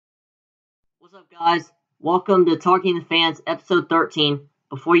What's up, guys? Welcome to Talking to Fans, episode 13.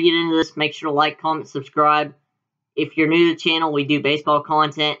 Before you get into this, make sure to like, comment, subscribe. If you're new to the channel, we do baseball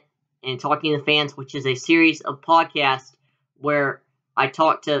content and Talking to Fans, which is a series of podcasts where I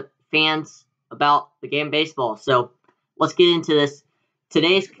talk to fans about the game of baseball. So let's get into this.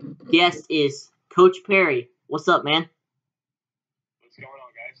 Today's guest is Coach Perry. What's up, man? What's going on,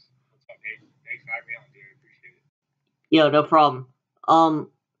 guys? What's up, Nate? Thanks for having me on, dude. I appreciate it. Yo, no problem.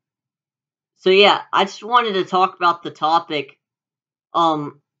 So yeah, I just wanted to talk about the topic.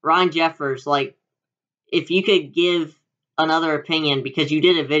 Ryan Jeffers, if you could give another opinion, because you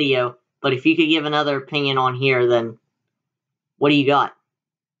did a video, but if you could give another opinion on here, then what do you got?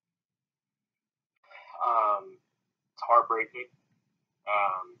 It's heartbreaking.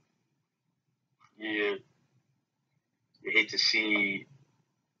 You hate to see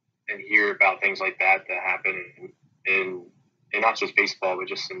and hear about things like that happen in not just baseball, but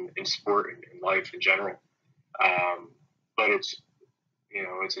just in sport and in life in general. But it's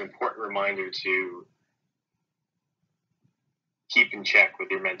an important reminder to keep in check with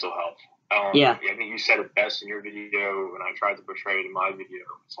your mental health. Yeah. I think you said it best in your video, and I tried to portray it in my video.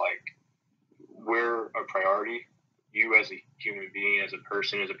 It's like, we're a priority. You as a human being, as a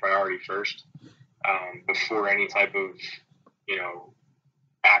person, is a priority first, before any type of,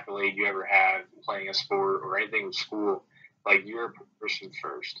 accolade you ever have playing a sport or anything in school. Like, you're a person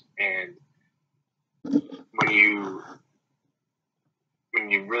first. And when you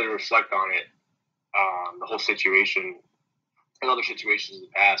really reflect on it, the whole situation and other situations in the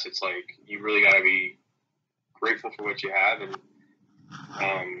past, it's like you really got to be grateful for what you have,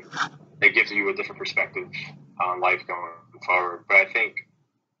 and it gives you a different perspective on life going forward. But I think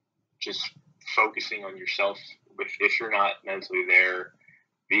just focusing on yourself, if you're not mentally there,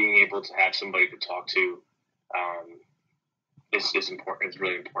 being able to have somebody to talk to is important. It's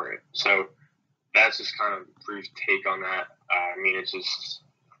really important. So that's just kind of a brief take on that. It's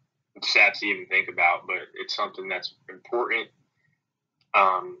sad to even think about, but it's something that's important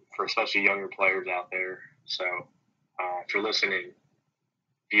for especially younger players out there. So if you're listening,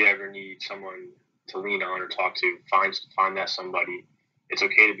 if you ever need someone to lean on or talk to, find that somebody. It's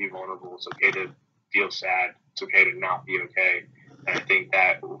okay to be vulnerable. It's okay to feel sad. It's okay to not be okay. And I think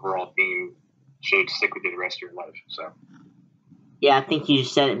that overall theme should stick with you the rest of your life. So Yeah, I think you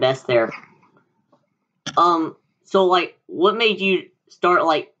just said it best there. So what made you start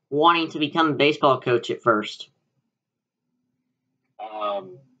wanting to become a baseball coach at first?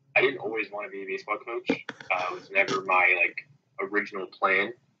 I didn't always want to be a baseball coach. It was never my original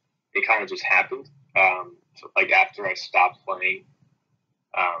plan. It kind of just happened. After I stopped playing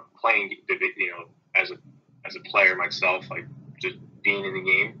as a player myself, just being in the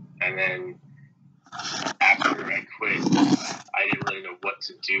game, and then after I quit, I didn't really know what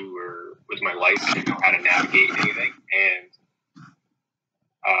to do or with my life. I didn't know how to navigate anything, and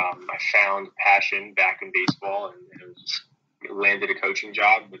I found passion back in baseball, and landed a coaching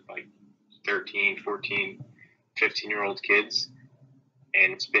job with 13, 14, 15-year-old kids,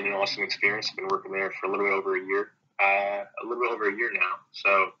 and it's been an awesome experience. I've been working there for a little bit over a year now,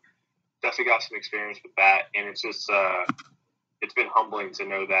 so definitely got some experience with that, and it's just it's been humbling to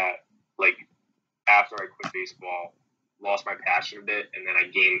know that after I quit baseball, lost my passion a bit, and then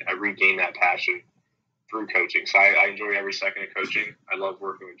I regained that passion through coaching. So I enjoy every second of coaching. I love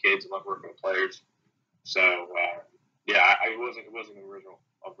working with kids. I love working with players. So it wasn't an original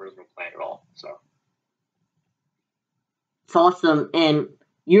plan at all. So It's awesome. And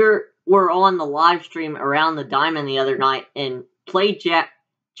we're on the live stream around the diamond the other night and played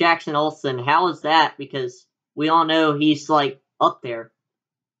Jackson Olson. How is that? Because we all know he's up there.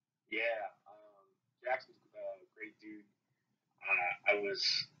 Yeah, Jackson's a great dude. I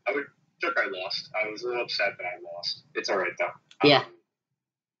lost. I was a little upset that I lost. It's all right though. Yeah.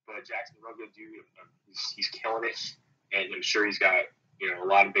 But Jackson's a real good dude. He's killing it, and I'm sure he's got a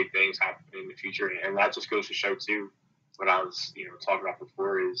lot of big things happening in the future. And that just goes to show too what I was talking about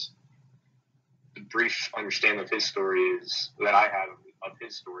before, is the brief understanding of his story is that I have of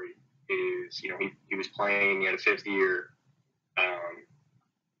his story is he was playing, he had a fifth year,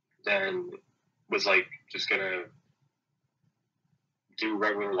 then was just gonna do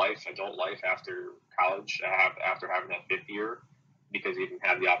regular life, adult life after college, after having that fifth year, because he didn't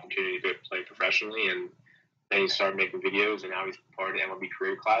have the opportunity to play professionally. And then he started making videos, and now he's part of the MLB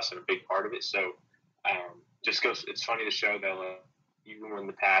career class and a big part of it. So it's funny to show that even when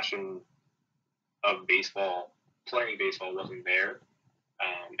the passion of playing baseball wasn't there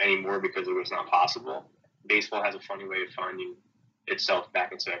anymore because it was not possible, baseball has a funny way of finding itself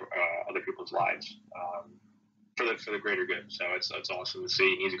back into other people's lives for the greater good. So it's awesome to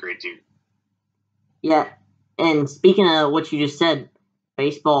see. He's a great dude. Yeah, and speaking of what you just said,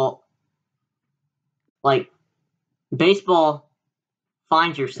 baseball, like baseball,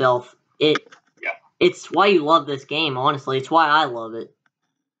 finds yourself. Yeah, It's why you love this game. Honestly, it's why I love it.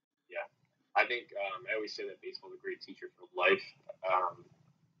 yeah. I think I always say that baseball is a great teacher for life.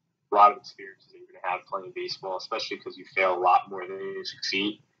 A lot of experiences that you're going to have playing baseball, especially because you fail a lot more than you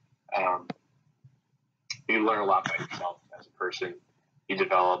succeed. Um, you learn a lot about yourself as a person. You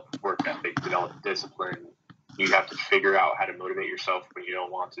develop work ethic, develop discipline. You have to figure out how to motivate yourself when you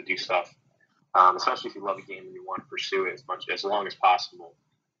don't want to do stuff. Especially if you love a game and you want to pursue it as long as possible.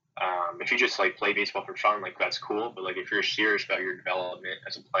 If you just like play baseball for fun, like that's cool. But like if you're serious about your development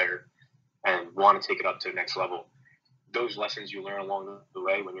as a player and want to take it up to the next level, those lessons you learn along the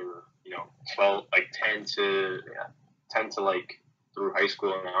way when you're 12, like 10 to like through high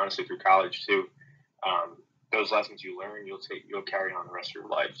school and honestly through college too. Those lessons you learn, you'll carry on the rest of your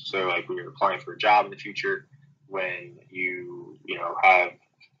life. So like when you're applying for a job in the future, when you have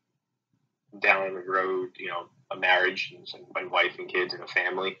down the road, a marriage and wife and kids and a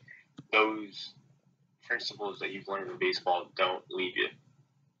family, those principles that you've learned in baseball don't leave you.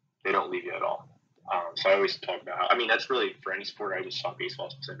 They don't leave you at all. So I always talk about. I mean, that's really for any sport. I just saw baseball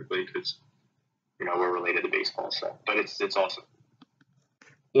specifically because we're related to baseball. So, but it's awesome.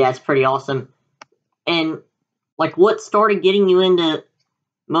 Yeah, it's pretty awesome. And like, what started getting you into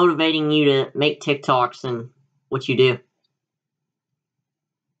motivating you to make TikToks and what you do?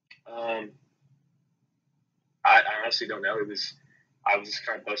 I honestly don't know. I was just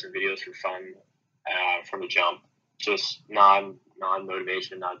kind of posting videos for fun from the jump, just non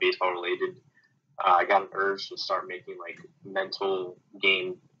motivation, non baseball related. I got an urge to start making like mental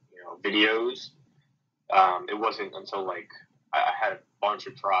game videos. It wasn't until like I had a bunch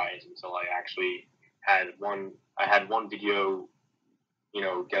of tries until I actually had one. I had one video,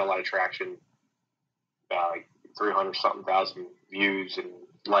 get a lot of traction, like 300 something thousand views and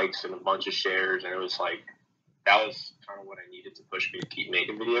likes and a bunch of shares, and it was like that was kind of what I needed to push me to keep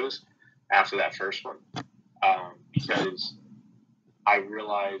making videos after that first one, because I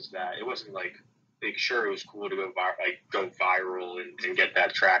realized that it wasn't like sure it was cool to go viral and get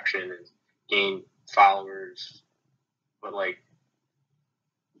that traction and gain followers, but like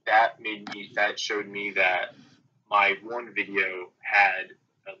that showed me that my one video had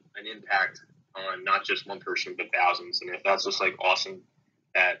an impact on not just one person but thousands, and that's just like awesome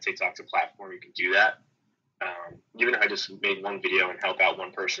that TikTok's a platform you can do that. Even if I just made one video and help out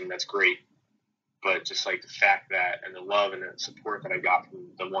one person, that's great. But just like the fact that and the love and the support that I got from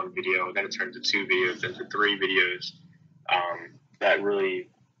the one video, then it turned to 2 videos, then to 3 videos, that really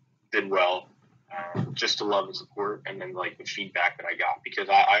did well. Just the love and support, and then like the feedback that I got, because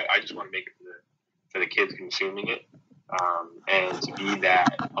I just want to make it for the kids consuming it, and to be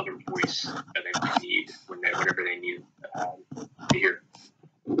that other voice that they need whenever they need to hear.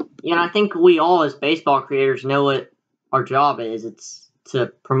 Yeah, I think we all as baseball creators know what our job is. It's to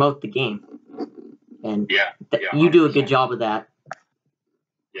promote the game, and you do a good job of that.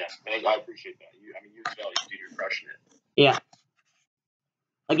 Yeah, I appreciate that. You as well. You're crushing it. Yeah.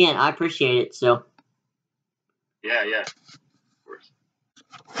 Again, I appreciate it. So. Yeah, of course.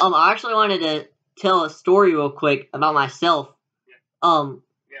 I actually wanted to tell a story real quick about myself. Yeah.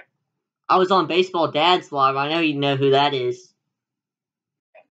 I was on Baseball Dads Live. I know you know who that is.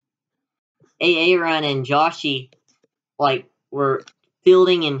 Aaron and Joshy, like, were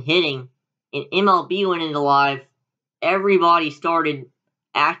fielding and hitting, and MLB went into live. Everybody started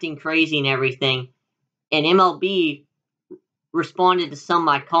acting crazy and everything, and MLB responded to some of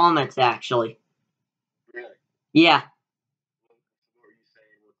my comments, actually. Really? Yeah. What were you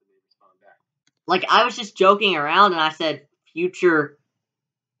saying? What did they respond back? Like, I was just joking around, and I said, future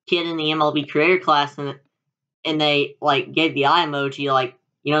kid in the MLB creator class, and they, like, gave the eye emoji, like,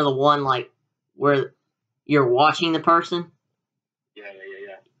 the one, like, where you're watching the person? Yeah.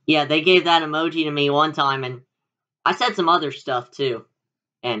 Yeah, they gave that emoji to me one time, and I said some other stuff, too.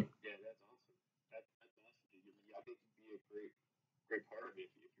 And yeah, that's awesome. That's awesome. I think you'd be a great part of it if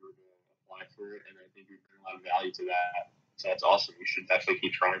you were to apply for it, and I think you'd bring a lot of value to that. So that's awesome. You should definitely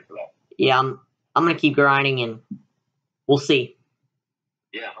keep trying for that. Yeah, I'm gonna keep grinding, and we'll see.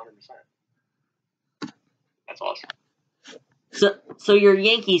 Yeah, 100%. That's awesome. So you're a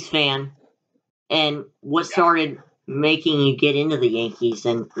Yankees fan, and what started making you get into the Yankees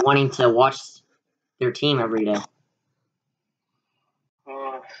and wanting to watch their team every day?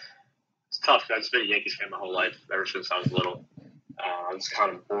 It's tough. I've been a Yankees fan my whole life, ever since I was little. I was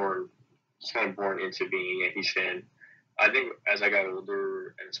kind of born into being a Yankees fan. I think as I got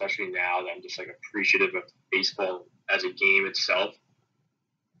older, and especially now that I'm just like appreciative of baseball as a game itself,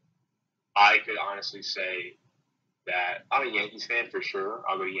 I could honestly say that I'm a Yankees fan for sure.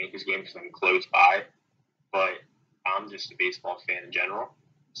 I'll go to Yankees games because I'm close by, but I'm just a baseball fan in general.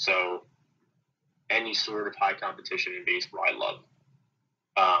 So any sort of high competition in baseball, I love.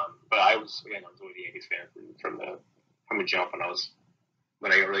 But I was always a Yankees fan from the jump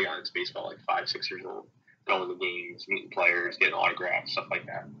when I really got into baseball, like 5, 6 years old, going to games, meeting players, getting autographs, stuff like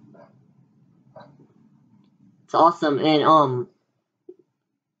that. It's awesome. And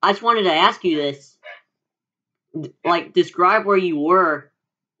I just wanted to ask you this. Like, describe where you were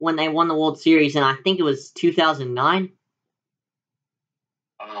when they won the World Series, and I think it was 2009.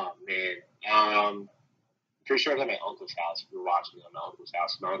 Oh man, pretty sure I was at my uncle's house. We were watching it at my uncle's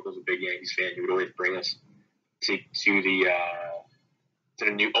house. My uncle was a big Yankees fan. He would always bring us to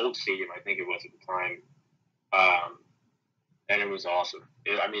the new old stadium, I think it was at the time, and it was awesome.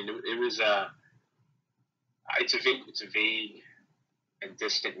 It was it's a vague and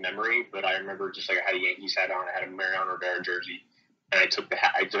distant memory, but I remember just like I had a Yankees hat on, I had a Mariano Rivera jersey, and I threw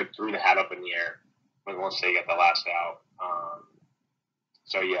the hat up in the air once they got the last out.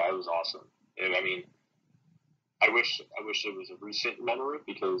 So yeah, it was awesome. I wish it was a recent memory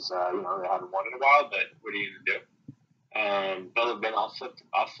because they haven't won in a while. But what are you gonna do? But then I'll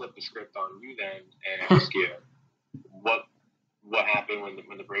flip the script on you then and ask you what happened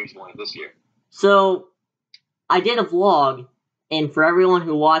when the Braves won this year. So I did a vlog, and for everyone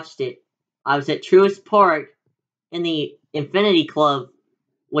who watched it, I was at Truist Park in the Infinity Club,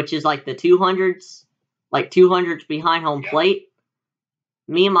 which is like the 200s, behind home plate.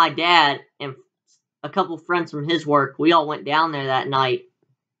 Me and my dad and a couple friends from his work, we all went down there that night,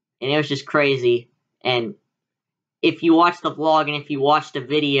 and it was just crazy. And if you watch the vlog and if you watched a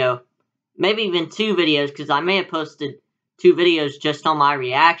video, maybe even 2 videos, because I may have posted 2 videos just on my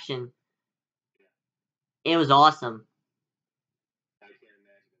reaction, it was awesome. I can't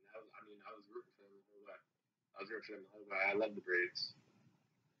imagine. I was rooting for them the whole way. I love the Braves.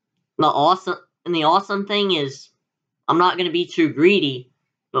 The awesome thing is, I'm not going to be too greedy,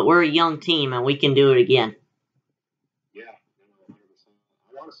 but we're a young team and we can do it again. Yeah, 100%.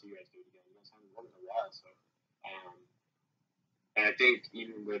 I want to see you guys do it again. You guys haven't won in a while, so. And I think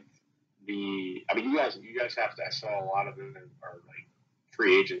even with you guys have to. I saw a lot of them are like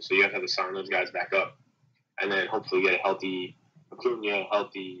free agents, so you have to sign those guys back up, and then hopefully get a healthy Acuna,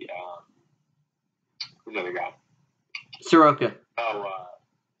 who's the other guy? Soroka.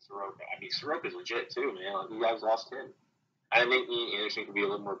 Soroka. Soroka's legit too, man. Like, you guys lost him. I think Ian Anderson could be a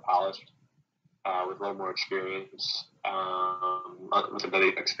little more polished, with a little more experience, with a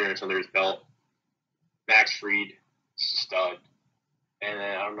bit of experience under his belt. Max Fried, stud. And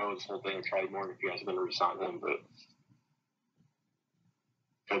then I don't know this whole thing with Charlie Morton if you guys are going to re-sign him, but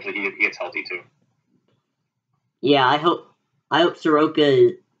hopefully he gets healthy too. Yeah, I hope Soroka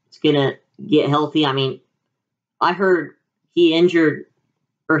is gonna get healthy. I heard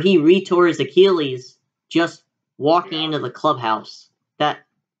he re-tore his Achilles just walking into the clubhouse.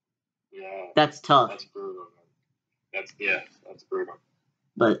 That's tough. That's brutal, man. That's brutal.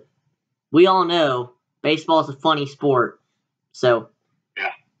 But we all know baseball is a funny sport, so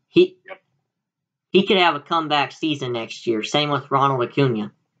he could have a comeback season next year. Same with Ronald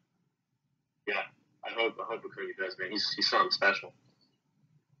Acuna. Yeah, I hope Acuna does, man. He's something special.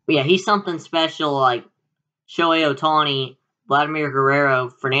 Yeah, he's something special, like Shohei Ohtani, Vladimir Guerrero,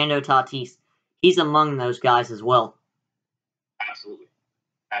 Fernando Tatis. He's among those guys as well. Absolutely.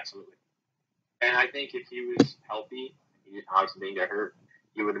 And I think if he was healthy, he obviously didn't get hurt,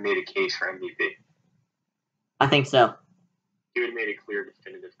 he would have made a case for MVP. I think so. He would have made a clear,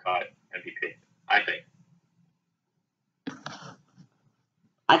 definitive cut MVP. I think.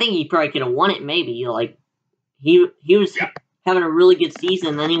 I think he probably could have won it. Maybe like he was having a really good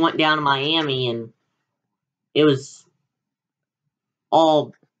season. Then he went down to Miami, and it was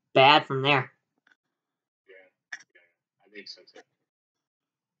all bad from there. Yeah, I think so too.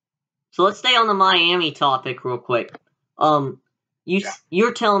 So let's stay on the Miami topic real quick.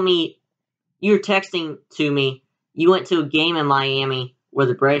 You're telling me, you're texting to me, you went to a game in Miami where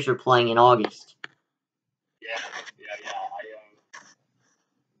the Braves were playing in August.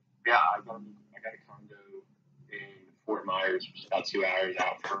 I got a condo in Fort Myers, which is about 2 hours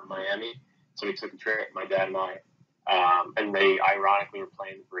out from Miami. So we took a trip, my dad and I, and they ironically were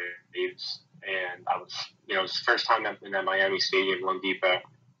playing the Braves. And I was, it was the first time in that Miami stadium, Lone Depot.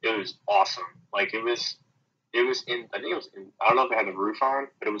 It was awesome. Like it was in, I think it was in, I don't know if it had the roof on,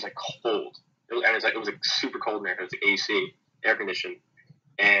 but it was like cold. It was like super cold in there. It was like AC, air conditioned.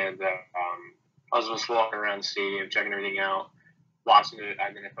 And I was just walking around the stadium, checking everything out, watching it.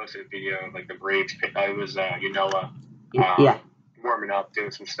 And then I posted a video of like the Braves. It was Yanoa warming up,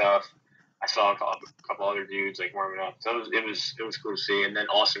 doing some stuff. I saw a couple other dudes like warming up. So it was cool to see. And then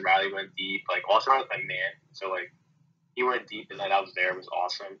Austin Riley went deep. Like Austin Riley's my man. So like he went deep, and then I was there. It was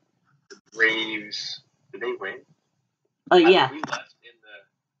awesome. The Braves, did they win? Oh yeah. We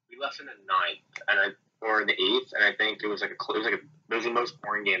left in the ninth, or in the eighth, and I think it was like it was the most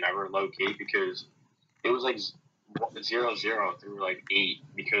boring game ever, low key, because it was like 0-0 through like 8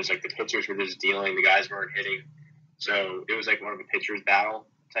 because like the pitchers were just dealing, the guys weren't hitting, so it was like one of the pitchers battle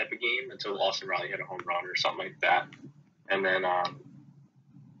type of game until Austin Riley hit a home run or something like that, and then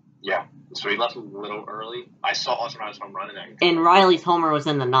yeah, so he left a little early. I saw Austin Riley's home run, and Riley's homer was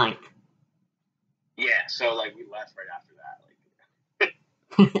in the ninth. Yeah, so like we left right after that.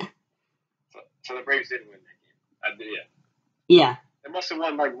 Like, so the Braves didn't win that game. Yeah. They must have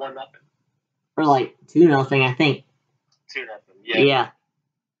won like 1-0. Or like 2-0, I think. 2-0. Yeah.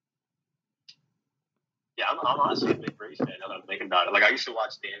 Yeah, I'm honestly a big Braves fan. Now that I'm thinking about it, like I used to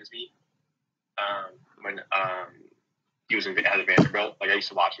watch Dansby when he was at Vanderbilt. Like I used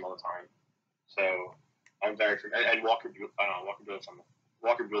to watch him all the time. So I'm very familiar. And Walker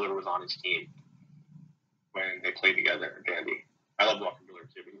Buehler was on his team when they played together at Vandy. I love Walker Buehler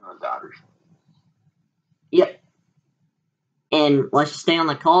too, but he's on the Dodgers. Yep. And let's stay on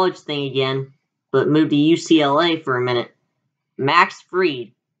the college thing again, but move to UCLA for a minute. Max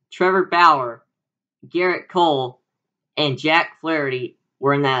Fried, Trevor Bauer, Garrett Cole, and Jack Flaherty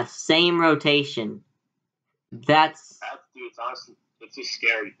were in that same rotation. That's dude, it's honestly, it's just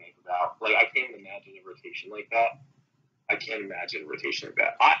scary to think about. Like, I can't imagine a rotation like that. I'm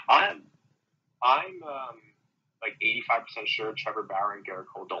like 85% sure Trevor Bauer and Garrett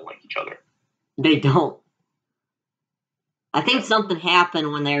Cole don't like each other. They don't. I think something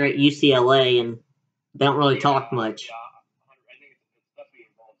happened when they were at UCLA, and they don't really talk much. Yeah, I think it's definitely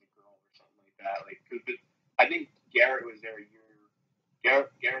involved a girl or something like that. Like, cause I think Garrett was there a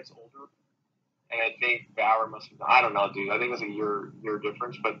year. Garrett's older, and I think Bauer must have. I don't know, dude. I think it was a year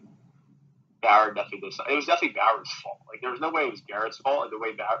difference, but Bauer definitely did. It was definitely Bauer's fault. Like, there was no way it was Garrett's fault. The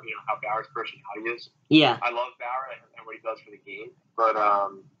way Bauer, how Bauer's personality is. Yeah. I love Bauer and what he does for the game, but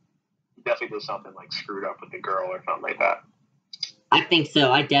he definitely did something like screwed up with the girl or something like that. I think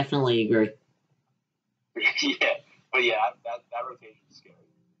so. I definitely agree. Yeah, but yeah, that rotation's scary.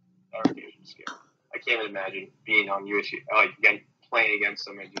 I can't imagine being on USC, like again, playing against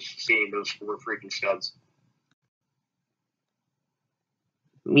them and just seeing those 4 freaking studs.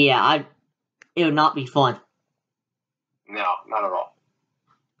 Yeah, it would not be fun. No, not at all.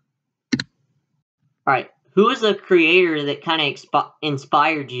 All right, who is a creator that kind of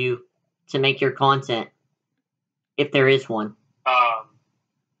inspired you to make your content, if there is one?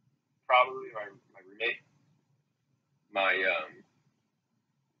 Probably my roommate.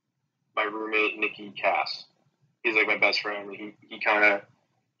 My roommate Nicky Cass. He's like my best friend. He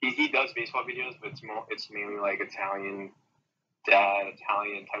does baseball videos, but it's mainly like Italian dad,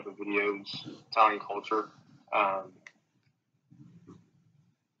 Italian type of videos, Italian culture.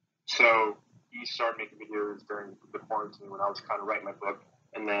 So he started making videos during the quarantine when I was kind of writing my book,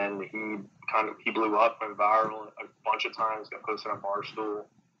 and then he blew up, went viral a bunch of times, got posted on Barstool.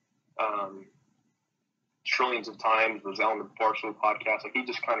 Trillions of times, was on the Barstool podcast. Like, he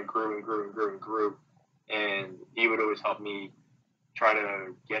just kind of grew and grew and grew and grew, and he would always help me try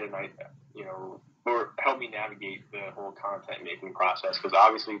to get an idea, or help me navigate the whole content making process, because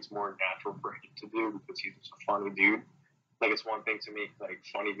obviously it's more natural for him to do because he's just a funny dude. Like, it's one thing to make like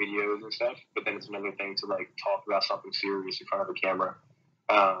funny videos and stuff, but then it's another thing to like talk about something serious in front of a camera.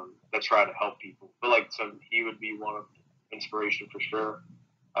 That try to help people. But like, so he would be one of inspiration for sure.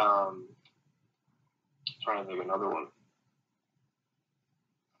 Trying to think of another one.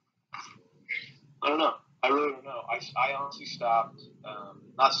 I don't know. I really don't know. I honestly stopped.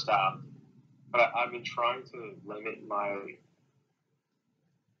 Not stopped, but I've been trying to limit my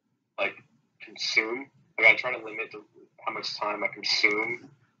consume. Like, I try to limit how much time I consume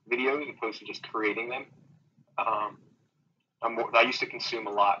videos as opposed to just creating them. I used to consume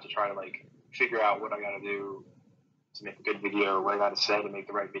a lot to try to like figure out what I got to do to make a good video, what I got to say to make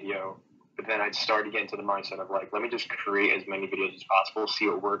the right video. But then I'd start to get into the mindset of like, let me just create as many videos as possible, see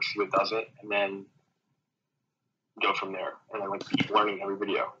what works, see what doesn't, and then go from there. And then like keep learning every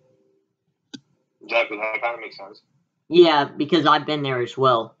video. Does that kind of make sense? Yeah, because I've been there as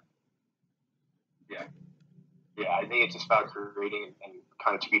well. Yeah, I think it's just about creating and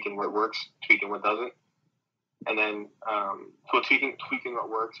kind of tweaking what works, tweaking what doesn't, and then tweaking what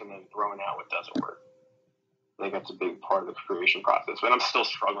works and then throwing out what doesn't work. I think that's a big part of the creation process. But I'm still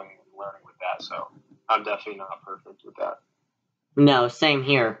struggling and learning with that, so I'm definitely not perfect with that. No, same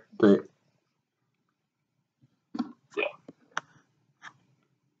here, but yeah.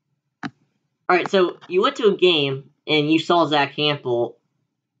 All right, so you went to a game and you saw Zach Campbell.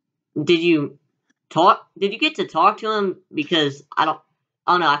 Did you talk? Did you get to talk to him? Because I don't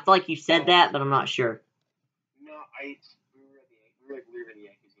know. I feel like you said that, but I'm not sure. No, we were leaving the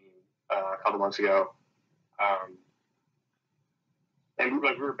Yankees game a couple months ago, and we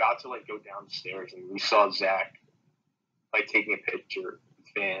were about to go downstairs, and we saw Zach taking a picture with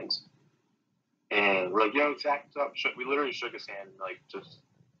fans, and we're like, "Yo, Zach, what's up?" We literally shook his hand and just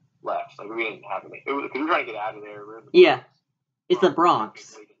left. We didn't have anything. Because we were trying to get out of there. We were in the Yeah, it's the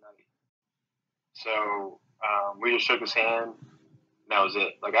Bronx. late at night. So we just shook his hand. And that was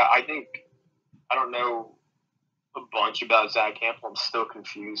it. I think I don't know a bunch about Zach Campbell. I'm still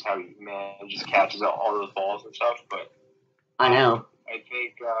confused how he just catches all those balls and stuff. But I know. I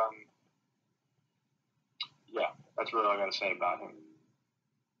think yeah, that's really all I got to say about him.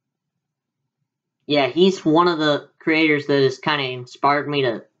 Yeah, he's one of the creators that has kind of inspired me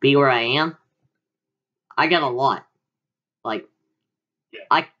to be where I am. I got a lot. Yeah.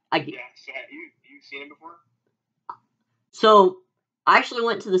 So you've seen him before? So I actually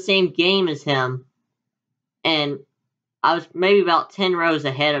went to the same game as him, and I was maybe about 10 rows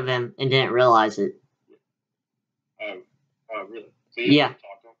ahead of him and didn't realize it. Oh, really? So you didn't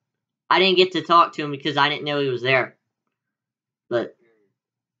talk to him? I didn't get to talk to him because I didn't know he was there. But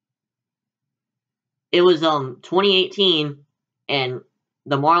it was 2018, and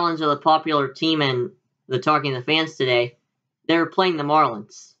the Marlins are the popular team in the Talking to the Fans today. They were playing the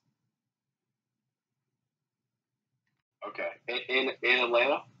Marlins. Okay. In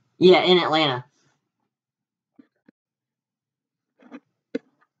Atlanta? Yeah, in Atlanta.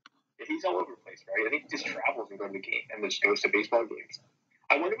 He's all over the place, right? I think he just travels and goes to game and just goes to baseball games.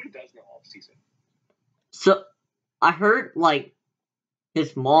 I wonder what he does in the off season. So I heard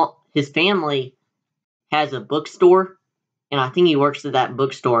his family has a bookstore, and I think he works at that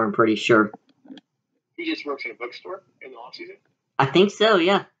bookstore. I'm pretty sure. He just works in a bookstore in the off season. I think so.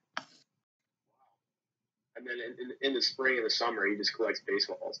 Yeah. And then in the spring and the summer, he just collects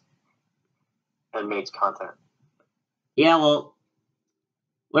baseballs and makes content. Yeah, well,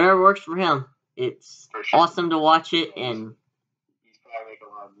 whatever works for him. It's awesome to watch it, and he's probably making a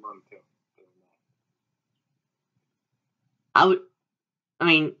lot of money too.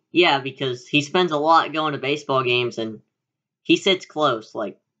 Yeah, because he spends a lot going to baseball games, and he sits close,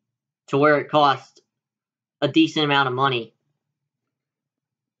 to where it costs a decent amount of money.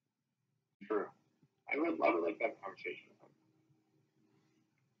 True. I would like that conversation with him.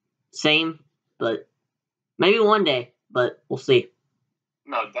 Same, but maybe one day, but we'll see.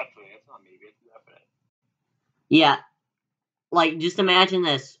 No, definitely. It's not maybe. It's definite. Yeah. Just imagine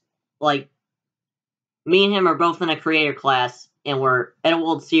this. Me and him are both in a creator class, and we're at a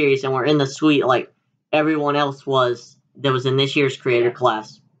World Series, and we're in the suite like everyone else was that was in this year's creator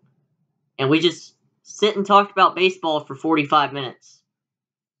class. And we just sit and talked about baseball for 45 minutes.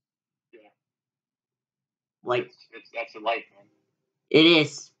 Yeah. That's a life, man. It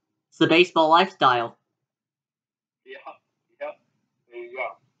is. It's the baseball lifestyle. Yeah. There you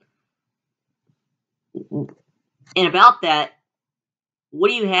go. And about that, what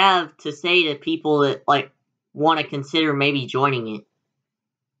do you have to say to people that want to consider maybe joining it?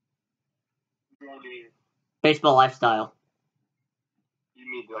 Baseball lifestyle. You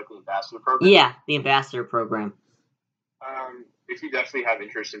mean the ambassador program? Yeah, the ambassador program. If you definitely have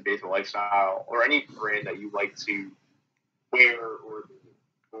interest in baseball lifestyle or any brand that you like to wear or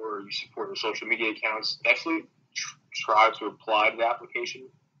you support their social media accounts, definitely try to apply to the application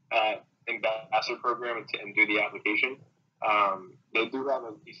ambassador program and do the application. They do have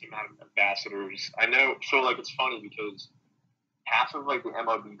a decent amount of ambassadors. I know, so it's funny because half of the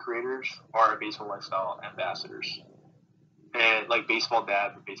MLB creators are baseball lifestyle ambassadors, and Baseball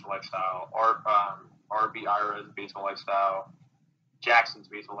Dad, the baseball lifestyle, RB Ira's baseball lifestyle, Jackson's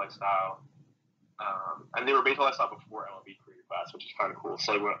baseball lifestyle, and they were baseball lifestyle before MLB creator class, which is kind of cool.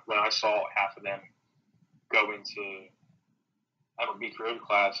 So when I saw half of them go into MLB creator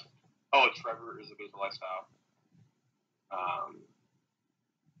class, Trevor is a baseball lifestyle.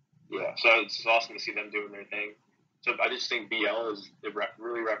 Yeah, so it's awesome to see them doing their thing. So I just think BL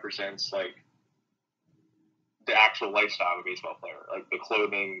really represents the actual lifestyle of a baseball player, the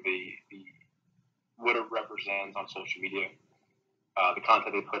clothing, the what it represents on social media, the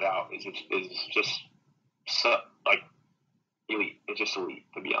content they put out is just so, elite. It's just elite,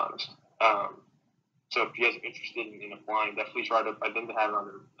 to be honest. So if you guys are interested in applying, definitely try to. I think they have it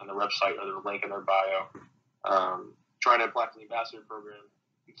on their website or their link in their bio. Trying to apply for the ambassador program.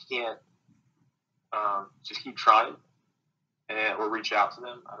 You can't just keep trying, or reach out to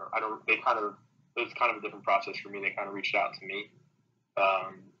them. I don't. It was kind of a different process for me. They kind of reached out to me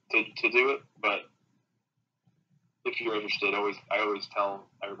to do it, but if you're interested, I always tell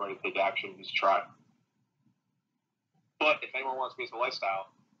everybody to take action, just try. But if anyone wants baseball lifestyle,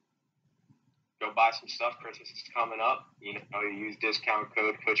 go buy some stuff. Christmas is coming up. You use discount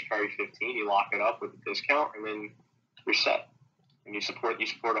code Coach Perry 15. You lock it up with a discount, and then you're set. And you support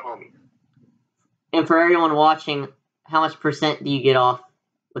a homie. And for everyone watching, how much percent do you get off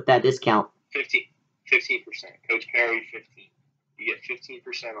with that discount? 15%. Coach Perry 15. You get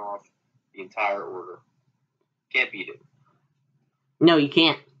 15% off the entire order. Can't beat it. No, you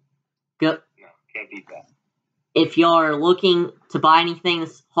can't. No, can't beat that. If y'all are looking to buy anything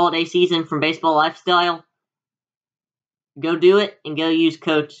this holiday season from Baseball Lifestyle, go do it and go use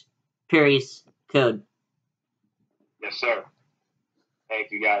Coach Perry's code. Yes, sir.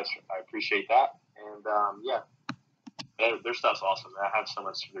 Thank you, guys. I appreciate that. And, their stuff's awesome. I have so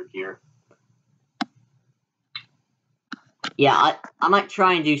much of their gear. Yeah, I might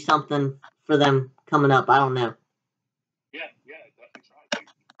try and do something for them coming up. I don't know. Yeah, definitely try.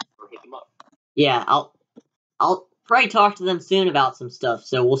 Or hit them up. Yeah, I'll probably talk to them soon about some stuff,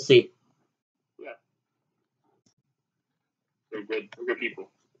 so we'll see. Yeah. They're good. They're good people.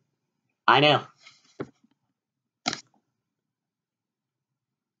 I know.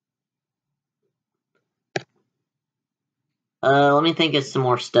 Let me think of some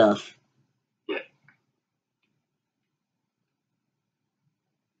more stuff. Yeah.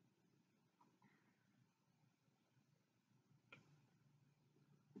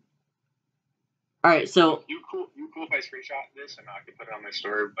 Alright, so you cool if I screenshot this and I can put it on my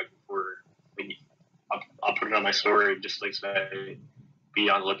story I'll put it on my story just like say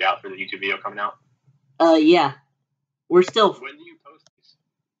be on the lookout for the YouTube video coming out. Yeah. We're still When do you post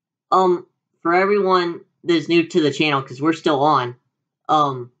these? For everyone that's new to the channel, because we're still on,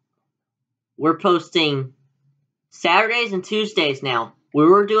 we're posting Saturdays and Tuesdays now. We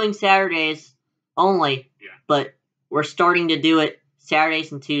were doing Saturdays only, but we're starting to do it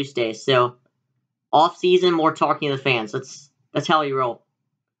Saturdays and Tuesdays. So off season, more talking to the fans. That's how we roll.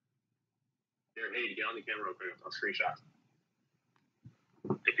 Here, hey, get on the camera real quick. I'll screenshot.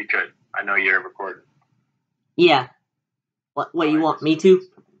 If you could, I know you're recording. Yeah. What you want me to?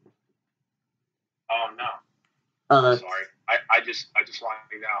 Oh no. Oh, sorry. I just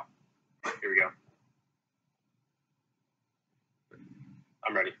logged it out. Here we go.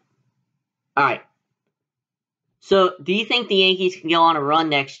 I'm ready. All right. So, do you think the Yankees can go on a run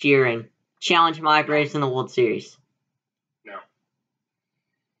next year and challenge my Braves in the World Series? No.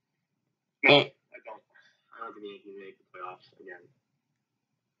 I don't think the Yankees make the playoffs again.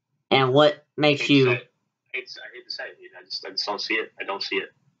 And what makes you? I hate to say it. I just don't see it. I don't see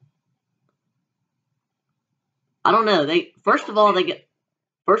it. I don't know. First of all,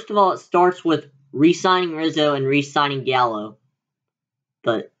 it starts with re-signing Rizzo and re-signing Gallo.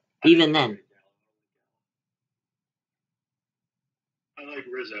 But even then, I like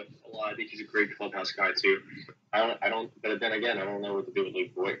Rizzo a lot. I think he's a great clubhouse guy too. I don't. But then again, I don't know what to do with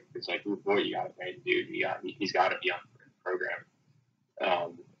Luke Voit. It's like Luke Voit, you got to pay the dude. He's got to be on the program.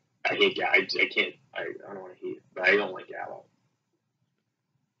 I hate Gallo. I can't. I don't want to hate, but I don't like Gallo.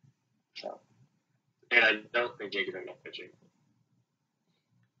 So, and I don't think Yankees have enough pitching.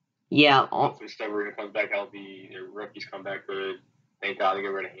 Yeah. Hopefully, Stubblery comes back healthy. Their rookies come back good. Thank God they get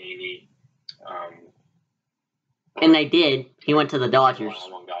rid of Haney. And they did. He went to the Dodgers.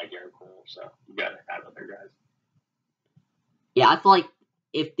 One guy, Garrett Cole. So you got to have other guys. Yeah, I feel like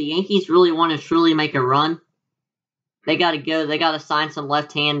if the Yankees really want to truly make a run, they got to go. They got to sign some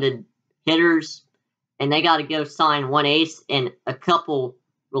left-handed hitters, and they got to go sign one ace and a couple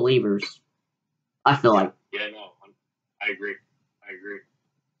relievers. I feel like. Yeah, no, I agree.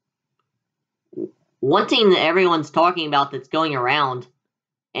 One team that everyone's talking about that's going around,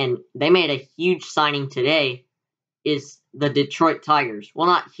 and they made a huge signing today, is the Detroit Tigers. Well,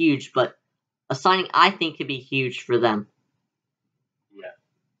 not huge, but a signing I think could be huge for them. Yeah.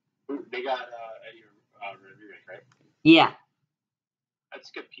 They got Eddie Rodriguez, right? Yeah. That's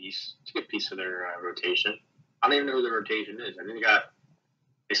a good piece. It's a good piece of their rotation. I don't even know who the rotation is. I think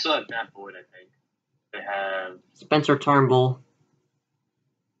they still have Matt Boyd, I think. They have Spencer Turnbull.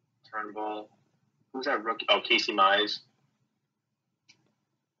 Who's that rookie? Oh, Casey Mize.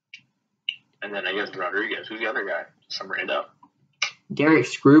 And then I guess Rodriguez. Who's the other guy? Some rando. Derek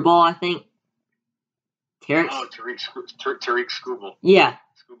Screwball, I think. Tariq Skubal. Yeah.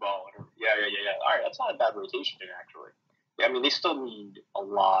 Skubal. Yeah. All right, that's not a bad rotation, actually. Yeah, I mean, they still need a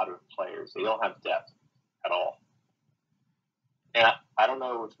lot of players. They don't have depth at all. And I don't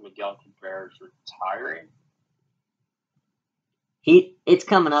know if Miguel Cabrera is retiring. It's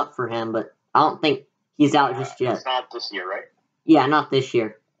coming up for him, but I don't think he's out just yet. It's not this year, right? Yeah, not this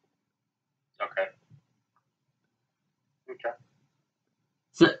year. Okay. Okay.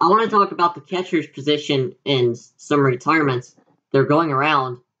 So I want to talk about the catcher's position and some retirements. They're going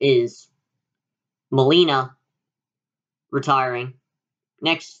around is Molina retiring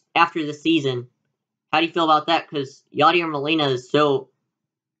next after the season. How do you feel about that? Because Yadier Molina is so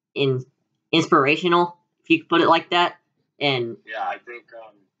inspirational, if you could put it like that. And yeah, I think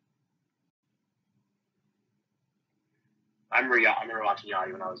I remember watching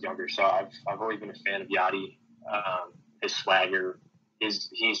Yadi when I was younger, so I've always been a fan of Yadi. His swagger, he's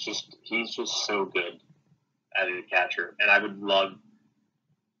just so good as a catcher, and I would love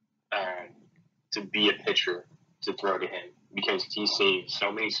to be a pitcher to throw to him because he saves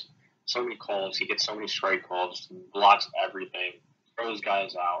so many calls. He gets so many strike calls, blocks everything, throws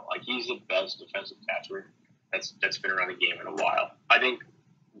guys out. Like he's the best defensive catcher that's been around the game in a while. I think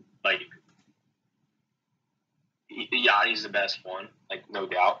like Yadi's the best one, like no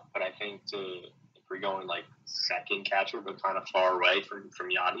doubt. But I think if we're going like second catcher, but kind of far away from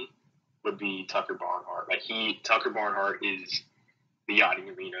Yadi, would be Tucker Barnhart. Like Tucker Barnhart is the Yadi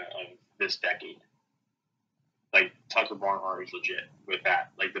Molina of this decade. Like Tucker Barnhart is legit with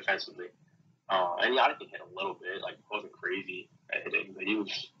that, like defensively. And Yadi can hit a little bit, like wasn't crazy at hitting, but he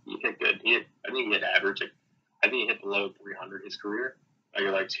hit good. I think he hit average. Like, I think he hit below 300 his career.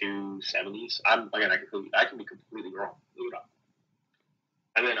 Like 270s. I can be completely wrong. Look it up.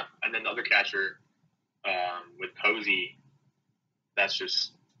 And then the other catcher with Posey, that's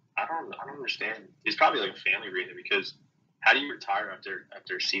just I don't understand. It's probably like a family reason because how do you retire after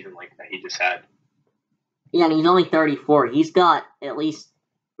a season like that he just had? yeah, and he's only 34. He's got at least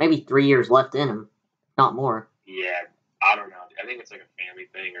maybe 3 years left in him, not more. Yeah, I don't know. I think it's like a family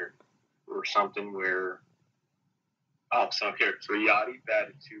thing or something where. Oh, so Yadi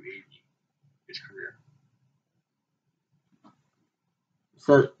batted 280 his career.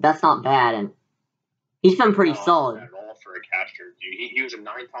 So that's not bad, and he's been pretty solid. Not bad at all for a catcher, dude. He was a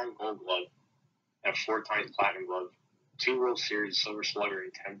 9-time Gold Glove, and a 4-time Platinum Glove, 2 World Series Silver Slugger,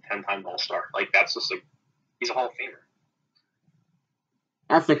 and 10-time All-Star. Like that's just like he's a Hall of Famer.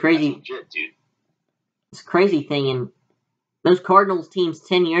 That's the crazy, that's legit, dude. It's a crazy thing, and those Cardinals teams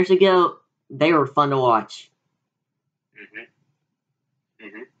 10 years ago, they were fun to watch.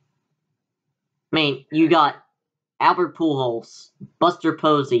 I mean, you got Albert Pujols, Buster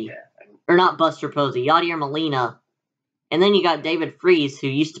Posey, or not Buster Posey, Yadier Molina, and then you got David Freese, who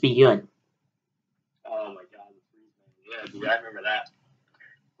used to be good. Oh my God, yeah, dude, I remember that.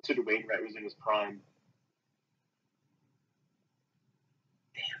 Sid Wainwright was in his prime.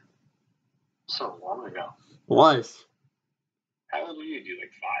 Damn, so long ago. Was. How old were you, dude?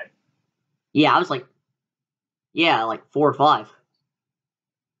 Like 5? Yeah, I was like 4 or 5.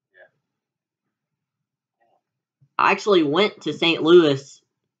 I actually went to St. Louis,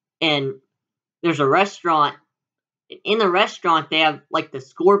 and there's a restaurant. In the restaurant, they have, like, the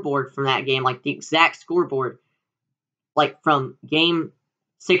scoreboard from that game, like, the exact scoreboard, like, from Game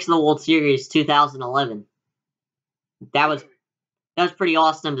 6 of the World Series 2011. That was pretty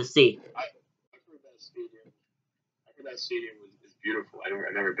awesome to see. I heard that stadium is beautiful.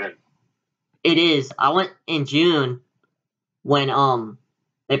 I've never been. It is. I went in June when,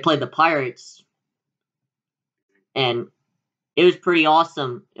 they played the Pirates, and it was pretty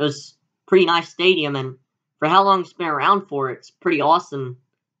awesome. It was a pretty nice stadium, and for how long it's been around for, it's pretty awesome.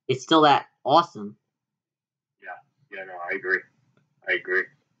 It's still that awesome. Yeah, no, I agree.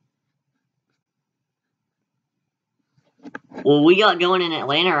 Well, we got going in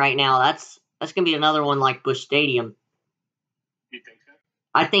Atlanta right now. That's gonna be another one like Busch Stadium. You think so?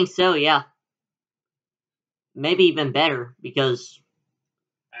 I think so, yeah. Maybe even better because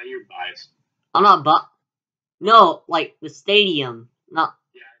you're biased. I'm not no, like the stadium, not.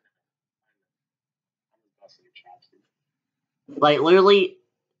 Yeah, like literally.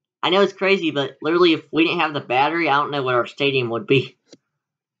 I know it's crazy, but literally, if we didn't have the battery, I don't know what our stadium would be.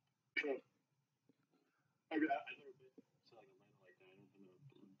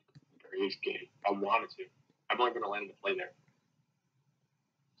 Game. I wanted to. I've only been to Atlanta to play there.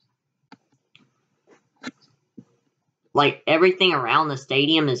 Like everything around the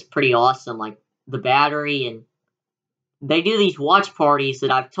stadium is pretty awesome. Like the battery, and they do these watch parties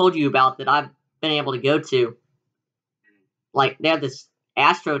that I've told you about that I've been able to go to. Like they have this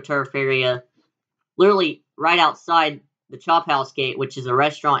AstroTurf area, literally right outside the Chop House Gate, which is a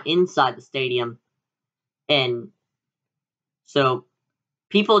restaurant inside the stadium, and so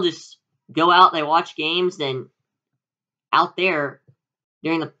people just go out, they watch games, and out there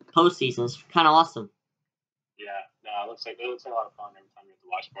during the postseason. It's kind of awesome. Yeah, no, it looks like a lot of fun every time you have to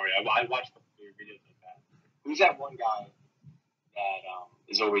watch party. I watched the videos like that. Who's that one guy that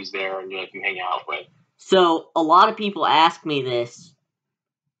is always there and you hang out with. So a lot of people ask me this.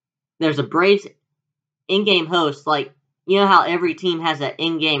 There's a Braves in-game host, like, you know how every team has an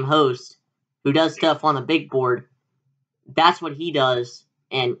in-game host who does stuff on the big board? That's what he does,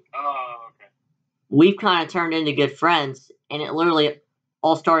 and okay. We've kind of turned into good friends, and it literally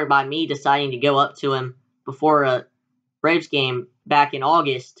all started by me deciding to go up to him before a Braves game back in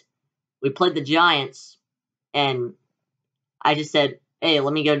August. We played the Giants, and I just said, hey,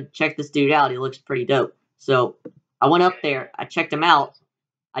 let me go check this dude out. He looks pretty dope. So I went up there. I checked him out.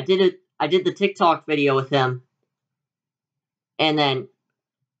 I did the TikTok video with him. And then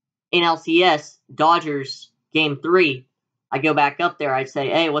in LCS, Dodgers Game 3, I go back up there. I say,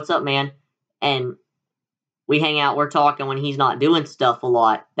 hey, what's up, man? And we hang out. We're talking when he's not doing stuff a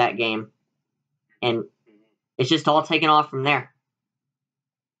lot that game. And it's just all taken off from there.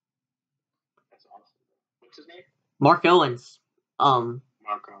 That's awesome. What's his name? Mark Owens.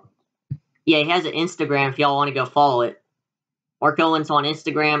 Mark Owens. Yeah, he has an Instagram if y'all want to go follow it. Mark Owens on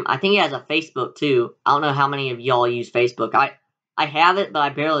Instagram. I think he has a Facebook too. I don't know how many of y'all use Facebook. I have it, but I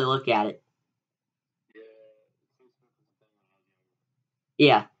barely look at it.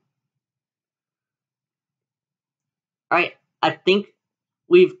 Yeah. All right. I think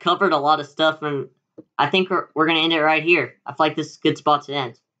we've covered a lot of stuff, and I think we're going to end it right here. I feel like this is a good spot to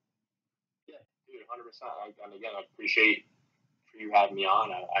end. Yeah, dude, 100%. And again, I appreciate for you having me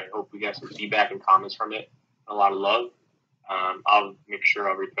on. I hope we get some feedback and comments from it. A lot of love. I'll make sure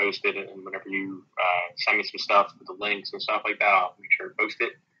I'll repost it, and whenever you send me some stuff with the links and stuff like that, I'll make sure to post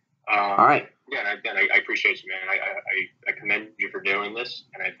it. All right. Yeah, and I appreciate you, man. I commend you for doing this,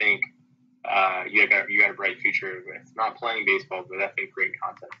 and I think you got a bright future with not playing baseball, but definitely creating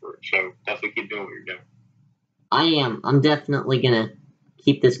content for it. So definitely keep doing what you're doing. I am. I'm definitely gonna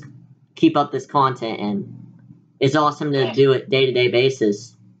keep up this content, and it's awesome to do it day-to-day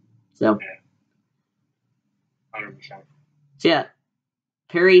basis. So. Yeah. 100%. So yeah,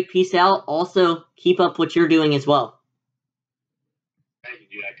 Perry, peace out. Also, keep up what you're doing as well. Thank you,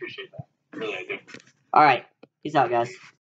 dude. I appreciate that. Really, I do. All right. Peace out, guys.